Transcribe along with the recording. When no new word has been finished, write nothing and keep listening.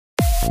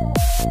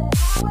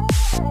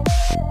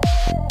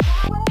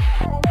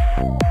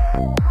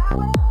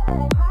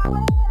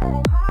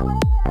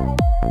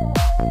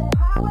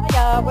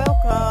Hiya,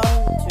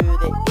 welcome to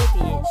the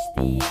ADHD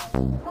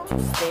to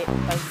step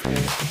by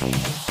step.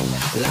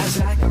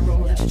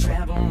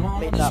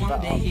 Made that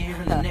bit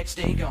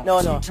up. No,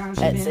 it's I'm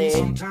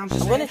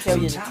going to tell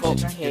you the top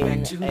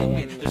 10 things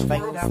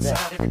that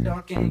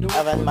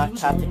are in my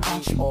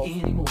categories of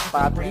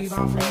badness,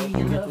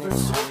 goodness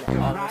and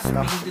other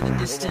stuff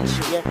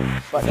here,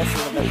 but this is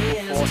a bit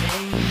more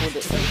for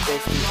that's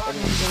interested in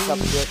the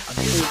subject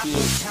ADHD.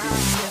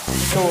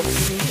 So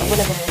I'm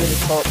going to go through the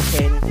top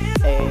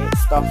 10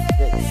 stuff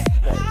that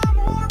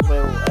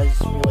is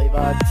really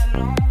bad.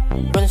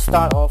 I'm going to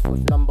start off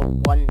with number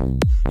 1.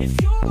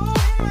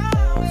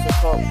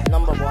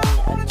 Number 1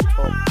 in the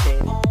top 10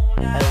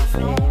 is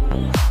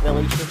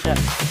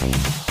relationships.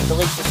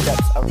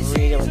 Relationships are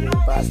really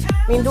bad.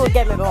 I mean, don't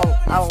get me wrong,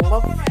 I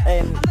love who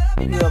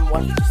I'm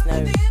with just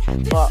now,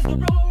 but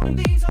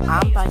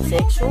I'm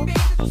bisexual.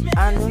 I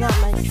know that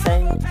might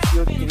sound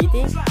pure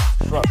greedy,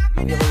 but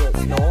really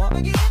it's not.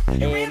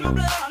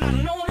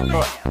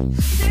 But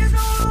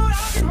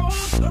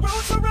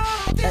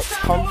it's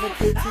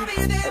complicated at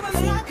the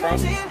same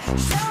time.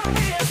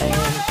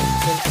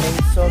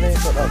 Sorry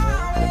about that.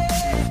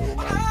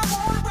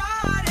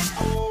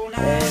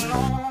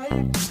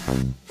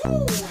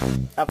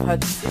 I've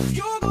had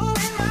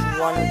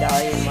one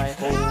guy in my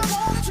whole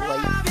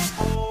life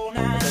in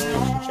a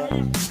relationship,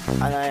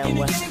 and I am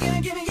with the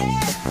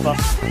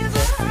first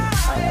person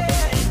I ever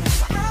met.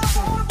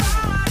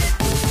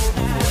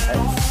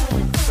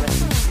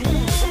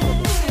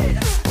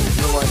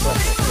 No one got to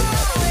say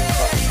that to me,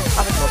 but I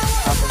haven't got to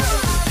have a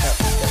relationship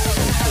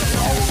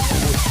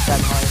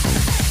that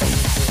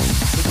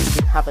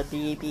have a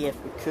baby if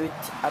we could.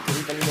 I don't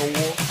even know.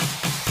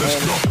 I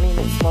mean,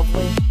 it's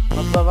lovely.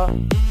 My brother,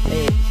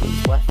 he's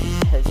with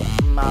his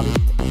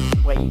married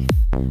wife,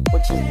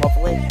 which is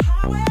lovely,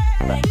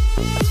 but I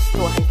just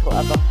don't think I'll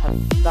ever have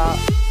that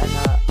in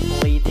a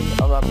lady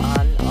or a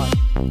man, or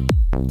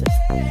just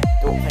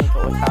don't think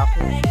it would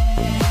happen.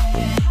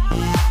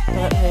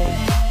 But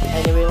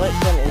anyway, let's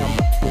go into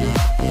number 2.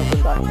 I'm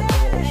going back into the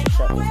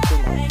relationship, it's too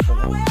much for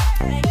me.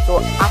 So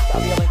after a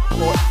really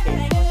hot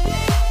temper,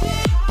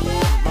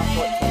 my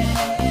hot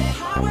temper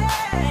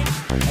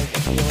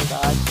is really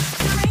bad.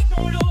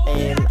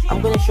 I'm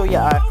going to show you a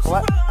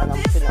clip, and I'm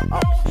putting it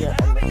up here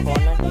in the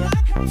corner here.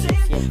 You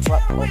see a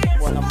clip of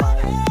one of my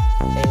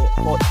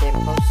hot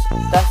tempers.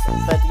 This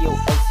video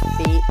is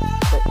fake,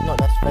 but not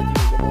this video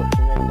you're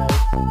watching right now,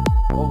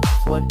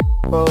 obviously.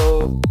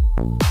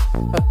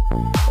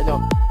 No,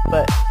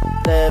 but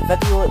the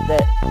video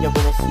that you're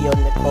going to see on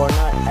the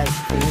corner is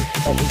fake.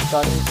 It was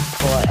done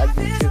for a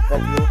YouTube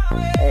video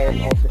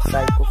of the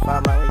Psycho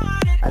family,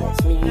 and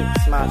it's me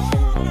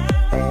smashing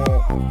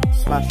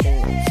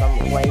some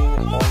wine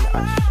on a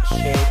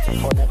shed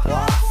on a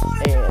glass.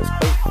 It's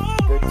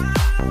quite good.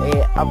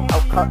 I'll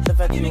cut the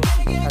video so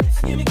you can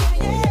see it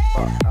yet,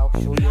 but I'll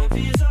show you a bit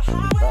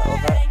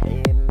of it.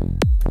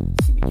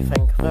 See what you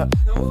think of it.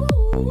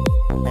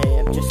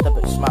 Just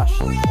about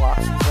smashing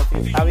glasses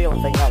reviews. I really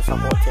think that's a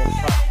hot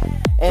temper.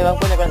 I'm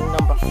going to go to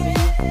number 3,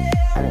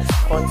 and it's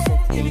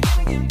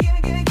concentration.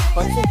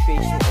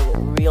 Concentration is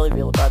really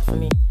bad for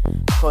me,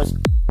 because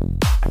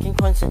I can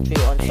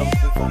concentrate on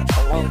something for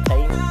a long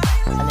time,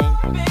 and then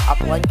I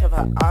blink of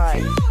an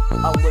eye,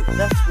 I'll look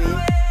this way,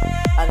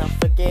 and I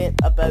forget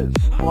about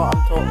what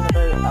I'm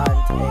talking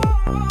about,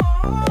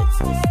 and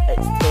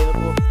it's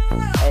terrible.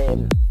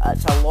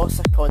 It's a loss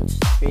of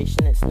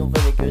concentration, it's not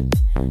very good.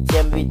 See,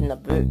 I'm reading a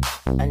book,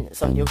 and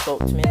somebody will talk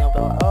to me, and I'll be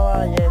like,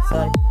 oh yes,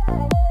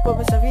 what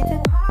was I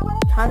reading?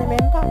 Can't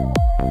remember.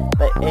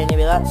 But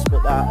anyway, that's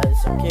what that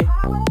is, okay?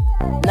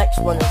 Next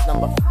one is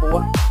number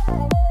 4.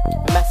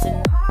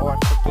 Missing or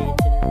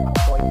forgetting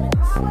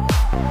appointments.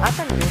 I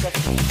didn't know this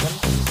was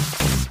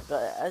simple,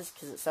 but it is,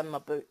 because it's in my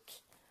book.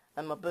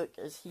 And my book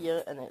is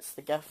here, and it's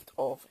The Gift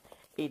of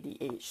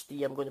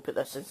ADHD. I'm going to put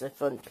this as the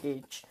front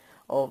page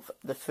of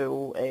the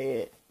full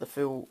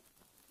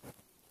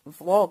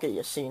vlog that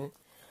you're seeing.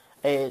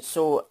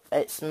 So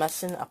it's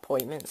missing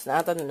appointments, and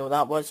I didn't know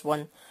that was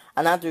one.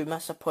 And I do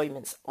miss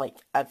appointments, like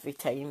every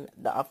time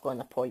that I've got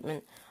an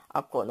appointment.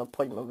 I've got an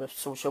appointment with a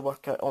social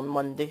worker on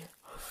Monday,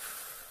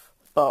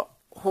 but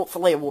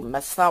hopefully I won't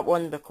miss that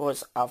one,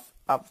 because I've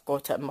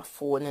got it in my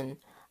phone and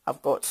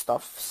I've got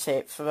stuff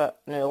set for it.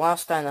 Now,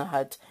 last time I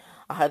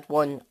had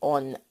one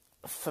on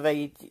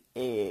Friday.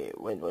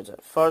 When was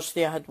it?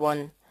 Thursday I had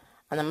one,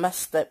 and I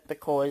missed it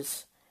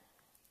because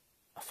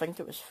I think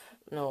it was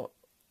no,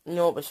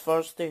 it was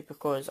Thursday,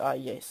 because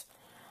yes,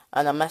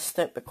 and I missed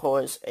it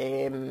because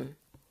I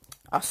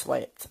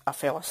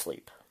fell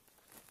asleep.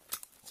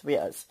 That's the way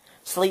it is.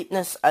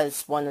 Sleepiness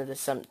is one of the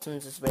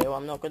symptoms as well.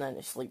 I'm not going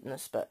into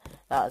sleepiness, but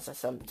that is a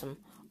symptom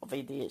of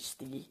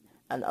ADHD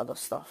and other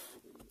stuff.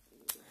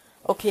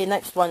 Okay,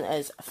 next one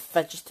is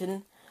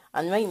fidgeting.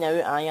 And right now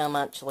I am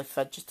actually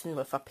fidgeting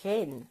with a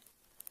pen,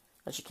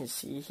 as you can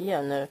see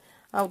here. Now,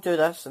 I'll do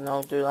this and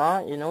I'll do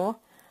that, you know.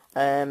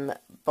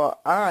 But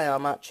I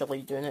am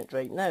actually doing it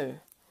right now.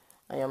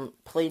 I am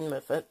playing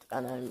with it,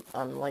 and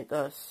I'm like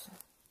this.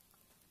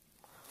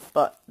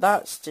 But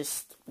that's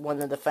just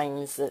one of the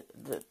things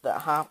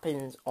that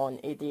happens on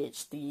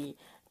ADHD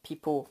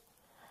people.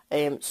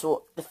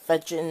 So the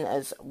fidgeting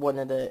is one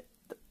of the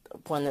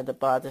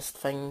baddest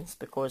things,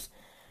 because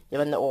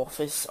you're in the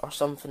office or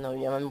something, or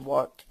you're in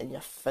work and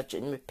you're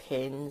fidgeting with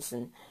pens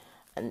and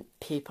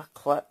paper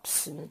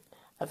clips and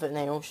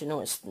everything else. You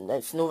know,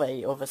 it's no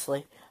right,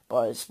 obviously,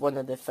 but it's one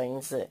of the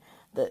things that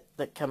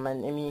come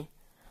into me.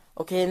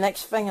 Okay, the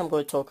next thing I'm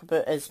going to talk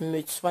about is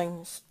mood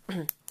swings.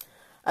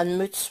 And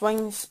mood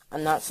swings,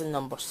 and that's in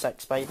number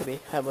 6, by the way,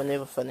 we're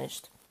never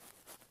finished.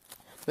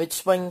 Mood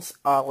swings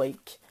are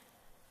like,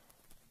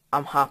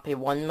 I'm happy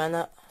 1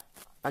 minute,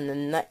 and the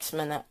next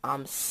minute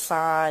I'm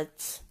sad,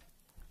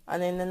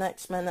 and then the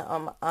next minute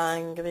I'm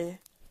angry,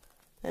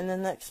 and the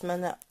next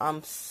minute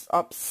I'm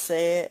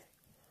upset,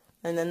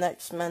 and the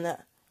next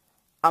minute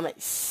I'm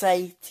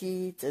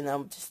excited, and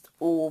I'm just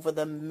over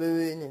the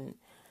moon, and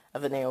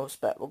everything else,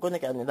 but we're going to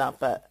get into that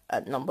bit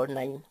at number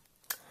 9.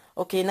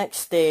 Okay,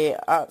 next,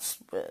 that's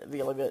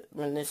really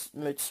when this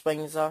mood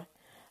swings are.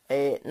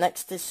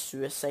 Next is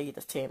suicide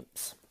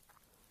attempts.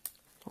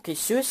 Okay,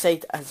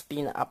 suicide has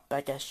been a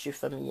big issue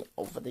for me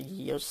over the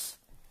years.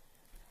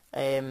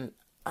 I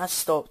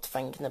stopped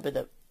thinking about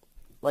it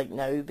like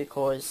now,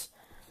 because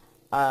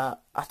I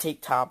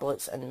take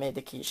tablets and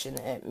medication.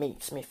 It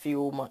makes me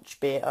feel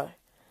much better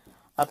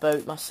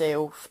about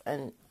myself,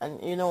 and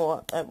you know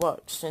what, it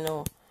works, you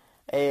know.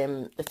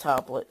 The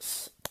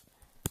tablets.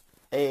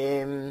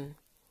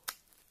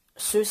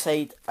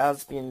 Suicide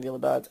has been really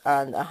bad,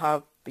 and I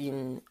have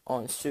been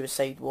on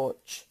suicide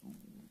watch.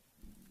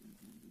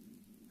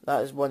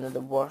 That is one of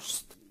the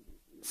worst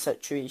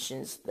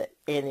situations that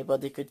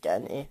anybody could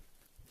get into.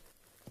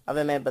 I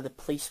remember the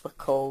police were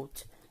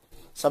called.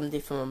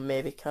 Somebody from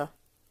America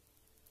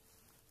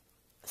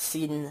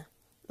seen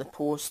the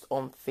post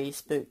on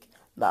Facebook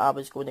that I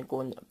was going to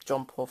go and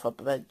jump off a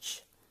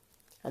bridge,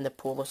 and the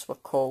police were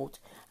called,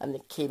 and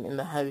they came to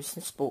my house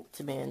and spoke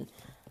to me, and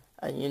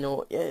you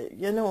know,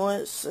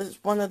 it's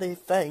one of the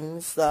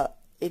things that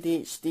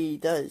ADHD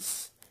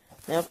does.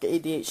 Now I've got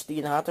ADHD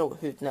in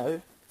adulthood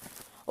now.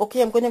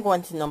 Okay, I'm going to go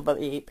into number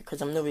 8,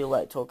 because I'm not really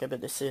allowed to talk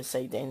about the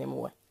suicide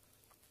anymore.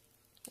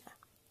 Yeah.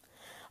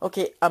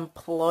 Okay,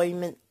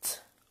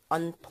 unemployment.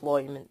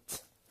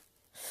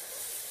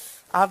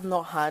 I've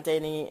not had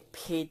any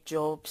paid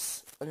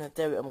jobs, and I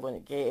doubt I'm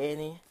going to get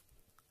any.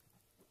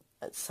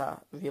 It's a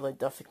really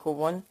difficult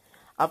one.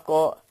 I've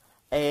got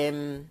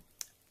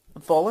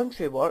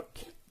voluntary work,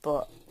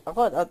 but a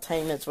lot of that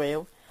time as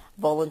well,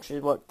 voluntary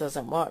work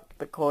doesn't work,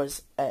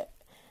 because it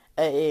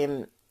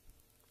ends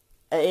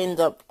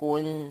up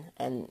going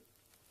and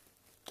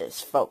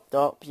gets fucked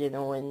up, you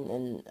know,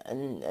 and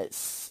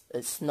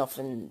it's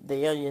nothing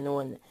there, you know,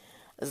 and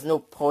there's no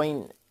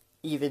point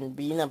even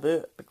being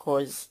about,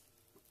 because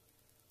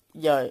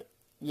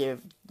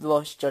you've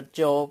lost your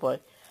job, or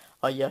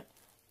you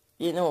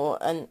know,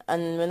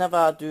 and whenever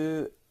I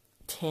do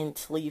tend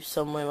to leave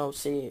somewhere, I'll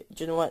say,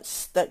 do you know what,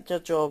 stick your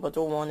job, I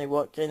don't want to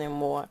work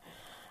anymore.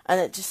 And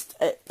it's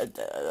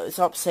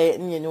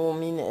upsetting, you know what I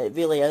mean, it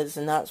really is,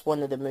 and that's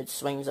one of the mood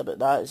swings about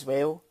that as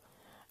well.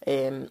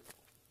 It's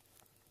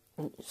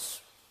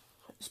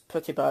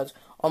pretty bad.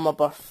 On my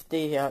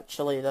birthday,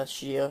 actually,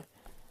 this year,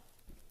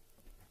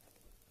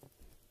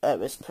 it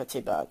was pretty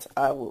bad.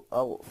 I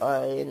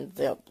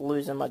ended up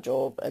losing my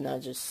job, and I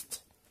just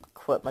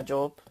quit my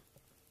job.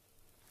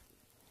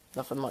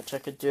 Nothing much I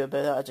could do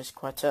about it, I just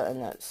quit it,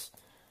 and I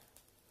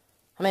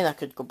mean, I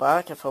could go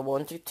back if I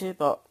wanted to,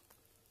 but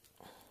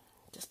I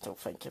just don't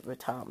think it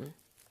would happen.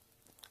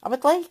 I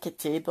would like it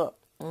to, but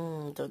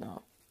don't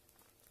know.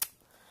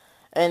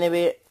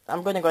 Anyway,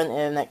 I'm going to go into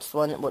the next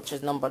one, which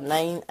is number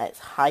 9. It's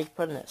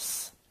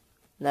hyperness.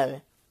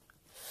 Now,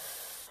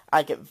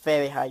 I get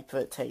very hyper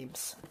at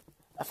times.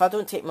 If I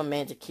don't take my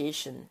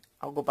medication,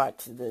 I'll go back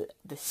to the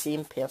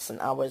same person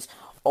I was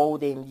all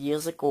them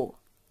years ago.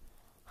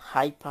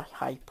 Hyper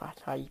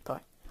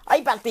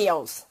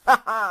bills!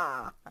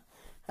 Ha!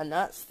 And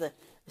that's the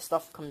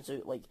stuff comes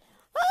out like,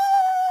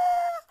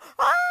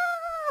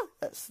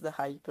 that's the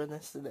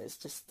hyperness, and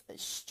it's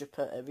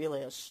stupid. It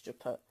really is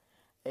stupid.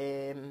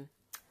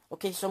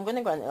 Okay, so I'm going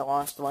to go into the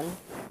last one,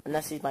 and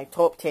this is my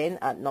top 10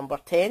 at number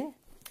 10,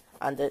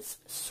 and it's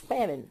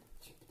swearing.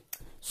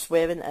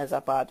 Swearing is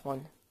a bad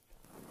one.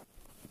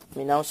 I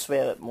mean, I'll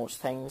swear at most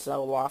things,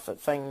 I'll laugh at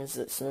things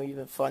that's not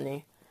even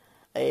funny,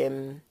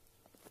 and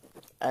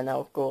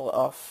I'll go,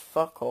 oh,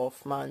 fuck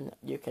off, man,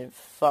 you can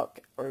fuck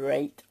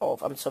right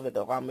off. I'm sorry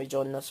about the language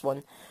on this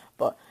one,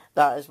 but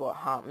that is what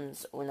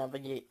happens whenever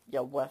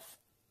you're with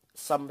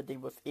somebody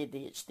with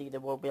ADHD. There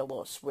will be a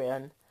lot of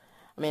swearing.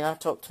 I mean, I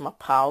talk to my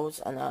pals,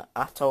 and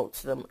I talk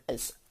to them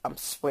as I'm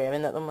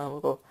swearing at them, and I'll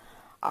go,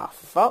 ah,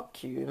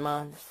 fuck you,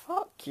 man,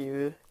 fuck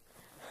you.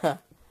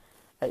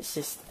 It's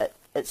just,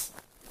 it's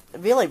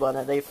really one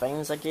of those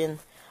things again,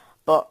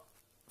 but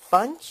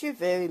thank you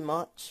very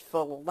much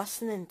for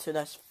listening to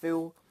this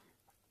full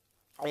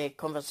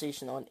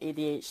conversation on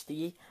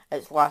ADHD.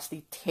 It's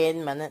lasted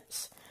 10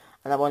 minutes,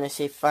 and I want to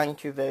say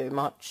thank you very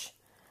much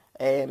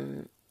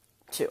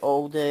to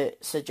all the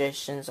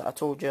suggestions that I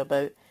told you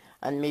about,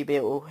 and maybe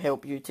it will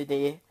help you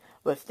today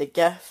with the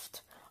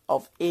gift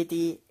of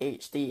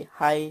ADHD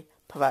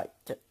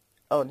hyperactive.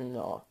 Oh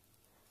no.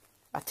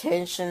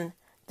 Attention.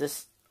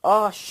 This.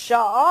 Oh, shut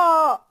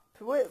up!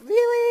 Wait,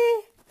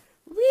 really?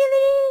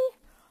 Really?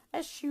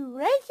 Is she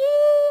ready?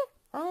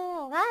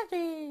 Oh,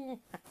 ready.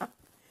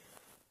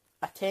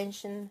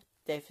 Attention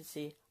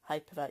Deficit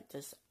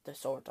Hyperactive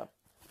Disorder.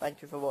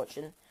 Thank you for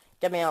watching.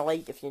 Give me a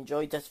like if you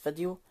enjoyed this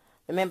video.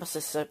 Remember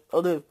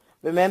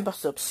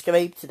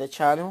subscribe to the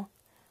channel.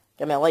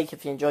 Give me a like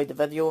if you enjoyed the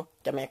video.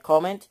 Give me a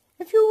comment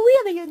if you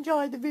really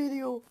enjoyed the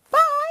video.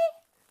 Bye!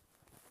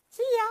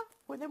 See ya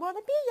when I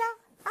wanna be ya.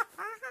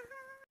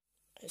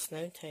 It's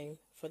now time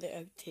for the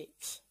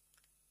outtakes.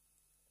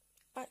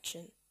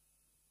 Action.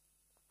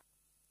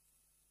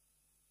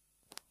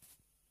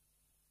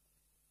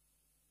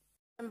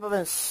 Remember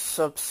and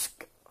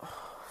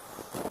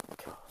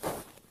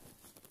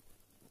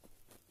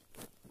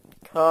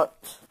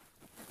cut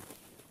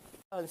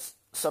and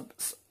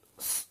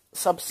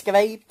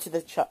subscribe to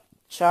the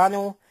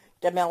channel.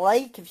 Give me a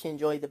like if you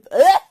enjoyed the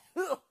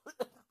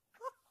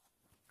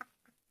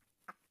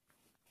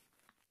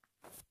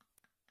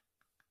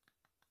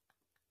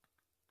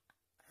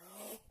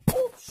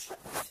oh shit.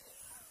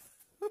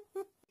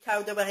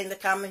 Cow behind the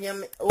camera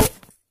here. Oh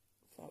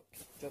fuck,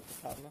 drop the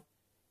camera.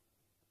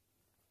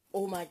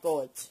 Oh my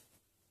god.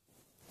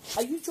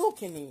 Are you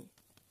joking me?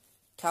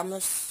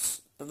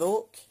 Camera's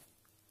broke.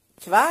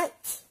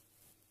 Cracked?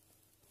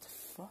 The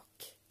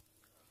fuck?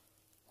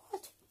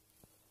 What?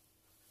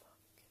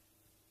 Fuck.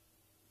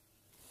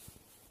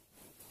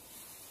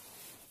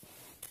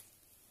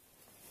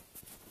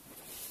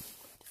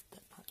 The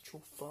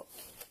actual fuck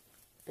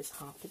has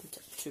happened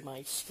to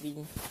my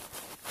screen?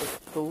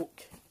 It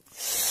broke.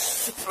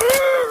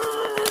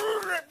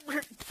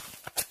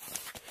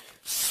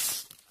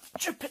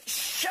 Stupid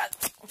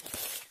shit!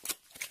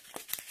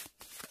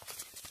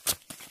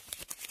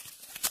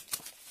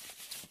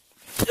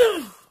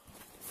 Ugh.